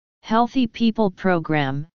Healthy People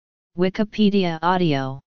Program, Wikipedia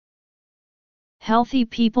Audio. Healthy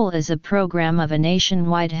People is a program of a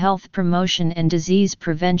nationwide health promotion and disease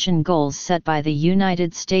prevention goals set by the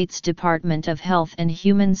United States Department of Health and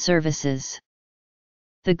Human Services.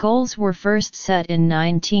 The goals were first set in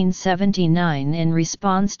 1979 in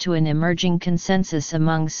response to an emerging consensus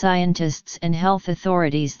among scientists and health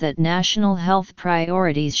authorities that national health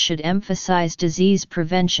priorities should emphasize disease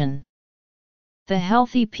prevention. The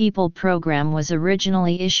Healthy People program was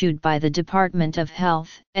originally issued by the Department of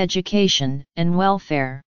Health, Education, and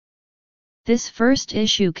Welfare. This first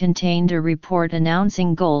issue contained a report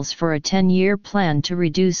announcing goals for a 10-year plan to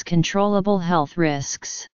reduce controllable health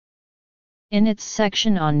risks. In its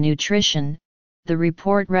section on nutrition, the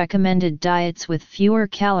report recommended diets with fewer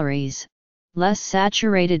calories, less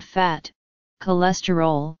saturated fat,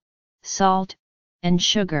 cholesterol, salt, and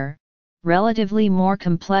sugar, relatively more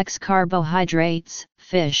complex carbohydrates,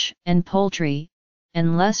 fish and poultry,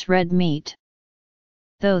 and less red meat.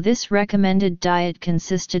 Though this recommended diet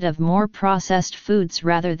consisted of more processed foods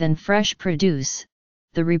rather than fresh produce,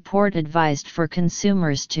 the report advised for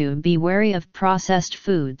consumers to be wary of processed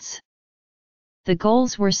foods. The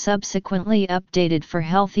goals were subsequently updated for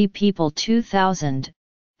Healthy People 2000,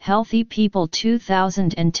 Healthy People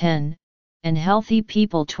 2010, and Healthy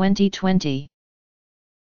People 2020.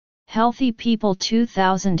 Healthy People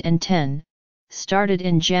 2010, started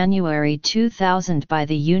in January 2000 by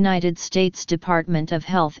the United States Department of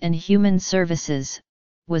Health and Human Services,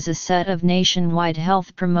 was a set of nationwide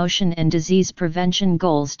health promotion and disease prevention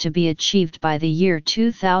goals to be achieved by the year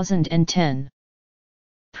 2010.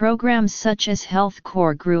 Programs such as Health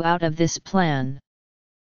Corps grew out of this plan.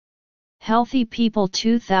 Healthy People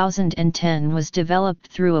 2010 was developed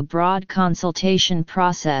through a broad consultation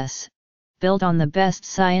process, built on the best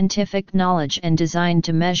scientific knowledge and designed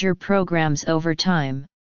to measure programs over time.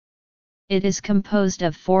 It is composed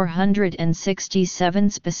of 467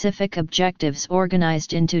 specific objectives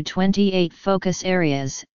organized into 28 focus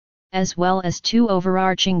areas, as well as 2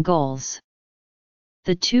 overarching goals.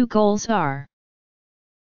 The 2 goals are: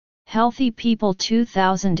 Healthy People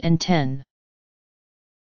 2010.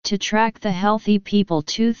 To track the Healthy People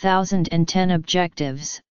 2010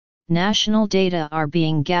 objectives, national data are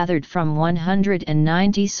being gathered from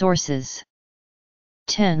 190 sources.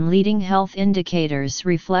 10 leading health indicators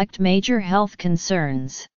reflect major health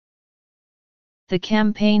concerns. The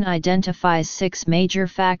campaign identifies 6 major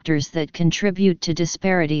factors that contribute to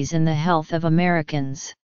disparities in the health of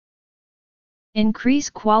Americans. Increase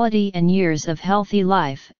quality and years of healthy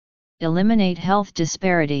life. Eliminate health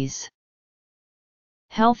disparities.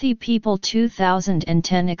 Healthy People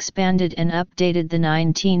 2010 expanded and updated the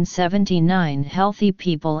 1979 Healthy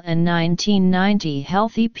People and 1990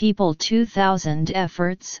 Healthy People 2000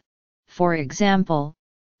 efforts. For example,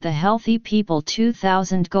 the Healthy People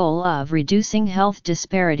 2000 goal of reducing health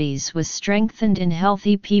disparities was strengthened in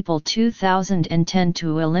Healthy People 2010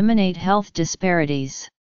 to eliminate health disparities.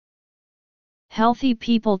 Healthy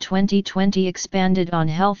People 2020 expanded on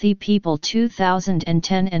Healthy People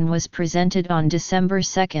 2010 and was presented on December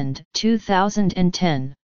 2,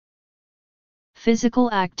 2010. Physical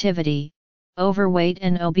activity, overweight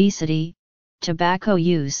and obesity, tobacco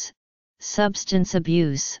use, substance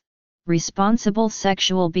abuse, responsible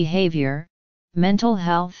sexual behavior, mental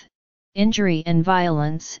health, injury and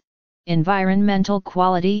violence, environmental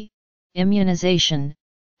quality, immunization,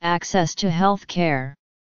 access to health care.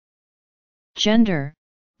 Gender,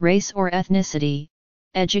 race or ethnicity,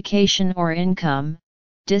 education or income,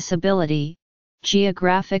 disability,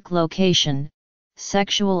 geographic location,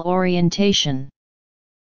 sexual orientation.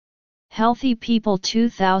 Healthy People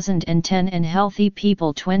 2010 and Healthy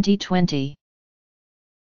People 2020.